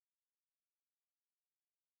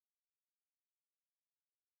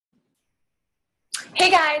Hey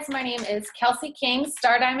guys, my name is Kelsey King,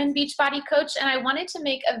 Star Diamond Beachbody Coach, and I wanted to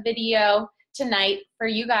make a video tonight for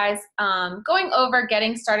you guys going over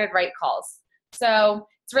getting started right calls. So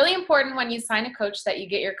it's really important when you sign a coach that you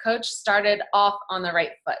get your coach started off on the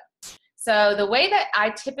right foot. So the way that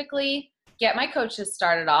I typically get my coaches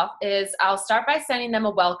started off is I'll start by sending them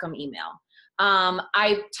a welcome email.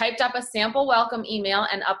 I typed up a sample welcome email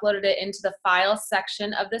and uploaded it into the files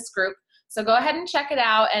section of this group. So go ahead and check it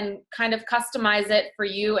out and kind of customize it for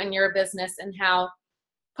you and your business and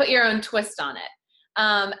put your own twist on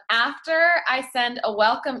it. After I send a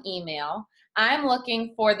welcome email, I'm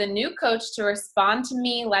looking for the new coach to respond to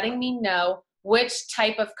me, letting me know which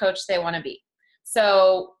type of coach they want to be.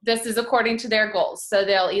 So this is according to their goals. So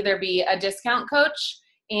they'll either be a discount coach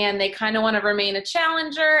and they kind of want to remain a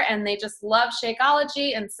challenger and they just love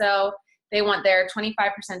Shakeology, and so they want their 25%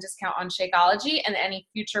 discount on Shakeology and any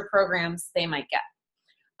future programs they might get.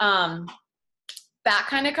 That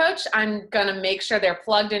kind of coach, I'm gonna make sure they're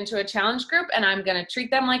plugged into a challenge group and I'm gonna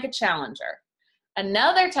treat them like a challenger.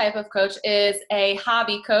 Another type of coach is a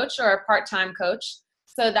hobby coach or a part-time coach.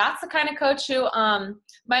 So that's the kind of coach who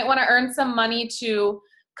might wanna earn some money to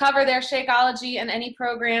cover their Shakeology and any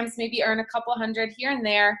programs, maybe earn a couple hundred here and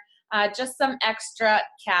there, just some extra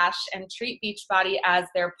cash, and treat Beachbody as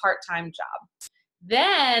their part-time job.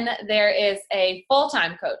 Then there is a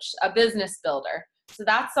full-time coach, a business builder. So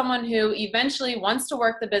that's someone who eventually wants to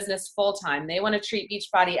work the business full-time. They want to treat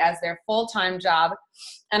Beachbody as their full-time job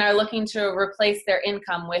and are looking to replace their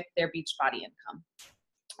income with their Beachbody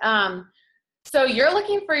income. So you're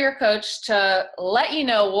looking for your coach to let you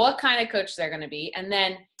know what kind of coach they're going to be, and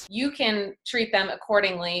then you can treat them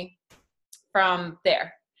accordingly from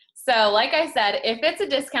there. So like I said, if it's a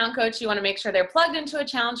discount coach, you want to make sure they're plugged into a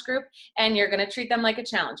challenge group and you're going to treat them like a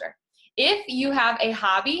challenger. If you have a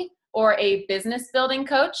hobby or a business building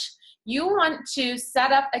coach, you want to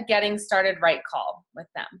set up a getting started right call with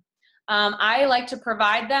them. I like to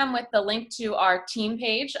provide them with the link to our team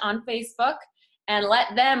page on Facebook and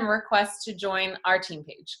let them request to join our team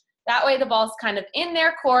page. That way the ball's kind of in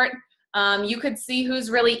their court. You could see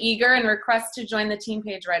who's really eager and request to join the team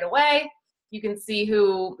page right away. You can see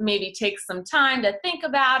who maybe takes some time to think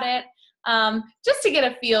about it, just to get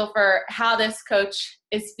a feel for how this coach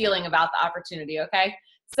is feeling about the opportunity, okay?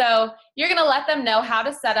 So you're gonna let them know how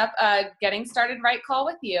to set up a getting started right call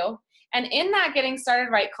with you. And in that getting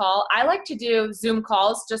started right call, I like to do Zoom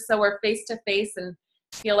calls just so we're face to face and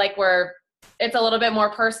feel like it's a little bit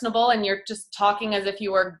more personable and you're just talking as if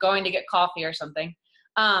you were going to get coffee or something.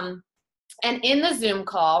 And in the Zoom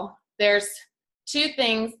call, there's two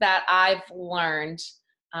things that I've learned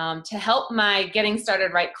to help my getting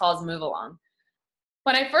started right calls move along.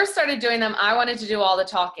 When I first started doing them, I wanted to do all the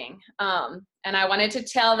talking. And I wanted to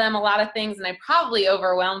tell them a lot of things, and I probably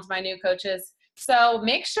overwhelmed my new coaches. So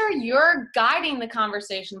make sure you're guiding the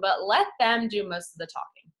conversation, but let them do most of the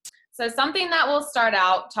talking. So something that we'll start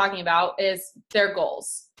out talking about is their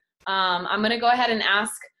goals. I'm gonna go ahead and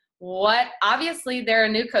ask obviously they're a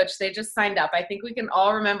new coach, they just signed up. I think we can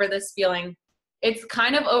all remember this feeling. It's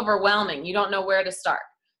kind of overwhelming. You don't know where to start.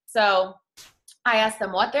 So I ask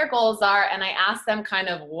them what their goals are, and I ask them kind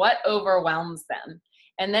of what overwhelms them.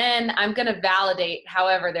 And then I'm going to validate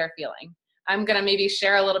however they're feeling. I'm going to maybe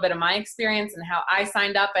share a little bit of my experience and how I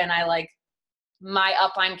signed up, and my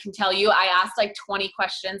upline can tell you I asked like 20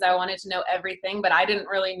 questions. I wanted to know everything, but I didn't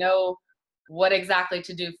really know what exactly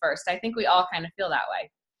to do first. I think we all kind of feel that way.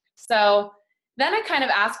 So then I kind of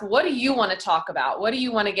ask, what do you want to talk about? What do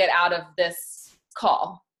you want to get out of this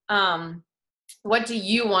call? What do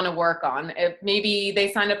you want to work on? If maybe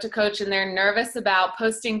they signed up to coach and they're nervous about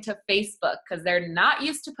posting to Facebook because they're not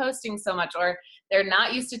used to posting so much, or they're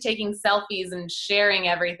not used to taking selfies and sharing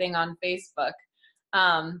everything on Facebook.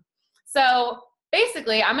 So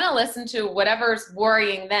basically, I'm going to listen to whatever's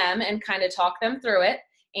worrying them and kind of talk them through it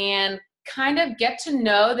and kind of get to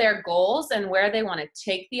know their goals and where they want to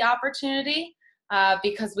take the opportunity,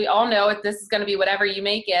 because we all know if this is going to be whatever you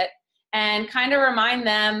make it, and kind of remind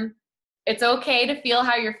them it's okay to feel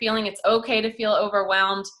how you're feeling. It's okay to feel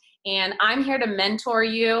overwhelmed. And I'm here to mentor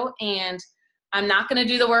you, and I'm not going to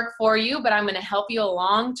do the work for you, but I'm going to help you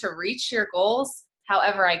along to reach your goals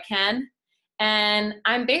however I can. And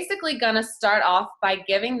I'm basically going to start off by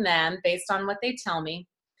giving them, based on what they tell me,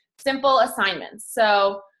 simple assignments.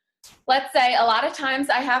 So let's say a lot of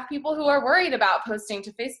times I have people who are worried about posting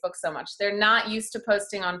to Facebook so much. They're not used to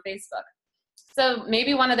posting on Facebook. So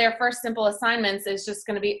maybe one of their first simple assignments is just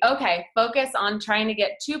going to be, okay, focus on trying to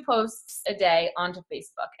get 2 posts a day onto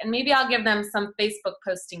Facebook. And maybe I'll give them some Facebook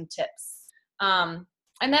posting tips. And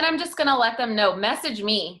then I'm just going to let them know, message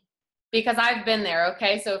me, because I've been there,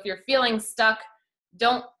 okay? So if you're feeling stuck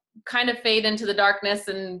don't kind of fade into the darkness,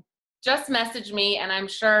 and just message me, and I'm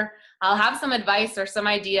sure I'll have some advice or some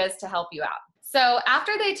ideas to help you out. So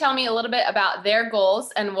after they tell me a little bit about their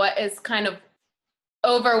goals and what is kind of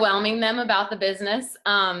overwhelming them about the business,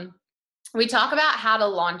 we talk about how to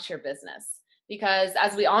launch your business. Because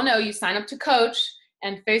as we all know, you sign up to coach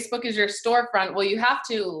and Facebook is your storefront. Well, you have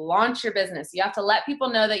to launch your business. You have to let people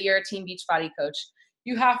know that you're a Team Beachbody coach.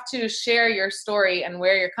 You have to share your story and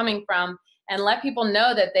where you're coming from, and let people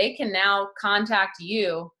know that they can now contact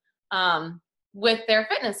you with their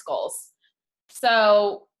fitness goals.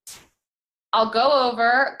 So I'll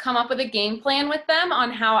come up with a game plan with them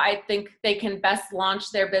on how I think they can best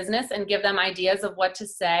launch their business and give them ideas of what to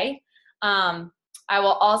say. I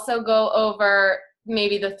will also go over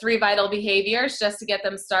maybe the 3 vital behaviors just to get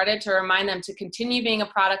them started, to remind them to continue being a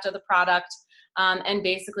product of the product, and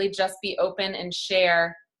basically just be open and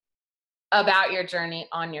share about your journey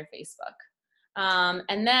on your Facebook.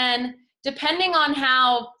 And then depending on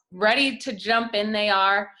how ready to jump in they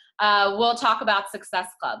are, we'll talk about Success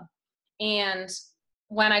Club. And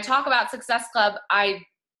when I talk about Success Club, I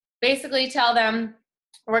basically tell them,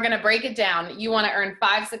 we're going to break it down. You want to earn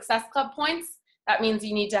 5 Success Club points. That means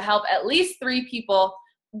you need to help at least 3 people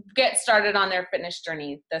get started on their fitness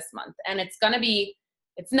journey this month. And it's not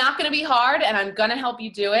going to be hard, and I'm going to help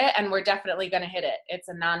you do it, and we're definitely going to hit it. It's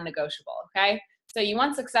a non-negotiable, okay? So you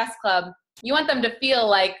want Success Club. You want them to feel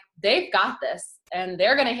like they've got this, and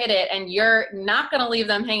they're going to hit it, and you're not going to leave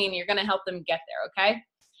them hanging. You're going to help them get there, okay?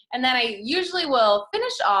 And then I usually will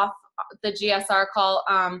finish off the GSR call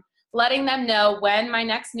letting them know when my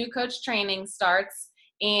next new coach training starts,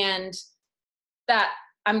 and that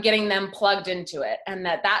I'm getting them plugged into it, and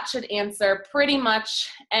that should answer pretty much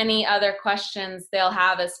any other questions they'll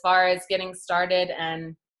have as far as getting started,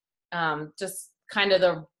 and just kind of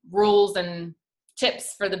the rules and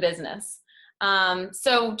tips for the business.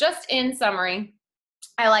 So just in summary,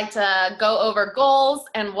 I like to go over goals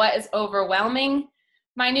and what is overwhelming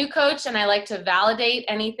my new coach, and I like to validate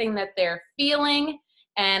anything that they're feeling,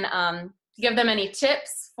 and give them any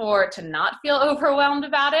tips to not feel overwhelmed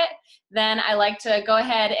about it. Then I like to go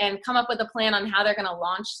ahead and come up with a plan on how they're going to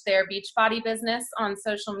launch their Beachbody business on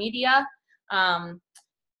social media,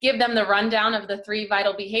 give them the rundown of the 3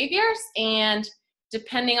 vital behaviors, and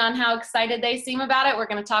depending on how excited they seem about it, we're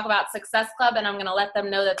going to talk about Success Club, and I'm going to let them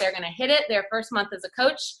know that they're going to hit it their first month as a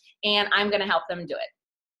coach, and I'm going to help them do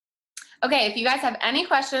it. Okay, if you guys have any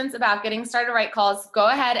questions about Getting Started Right calls, go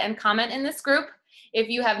ahead and comment in this group. If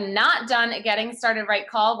you have not done a Getting Started Right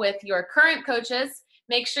call with your current coaches,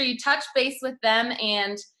 make sure you touch base with them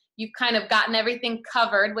and you've kind of gotten everything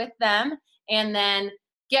covered with them, and then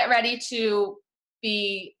get ready to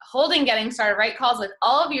be holding Getting Started Right calls with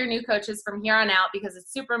all of your new coaches from here on out, because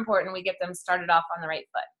it's super important we get them started off on the right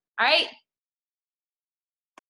foot. All right,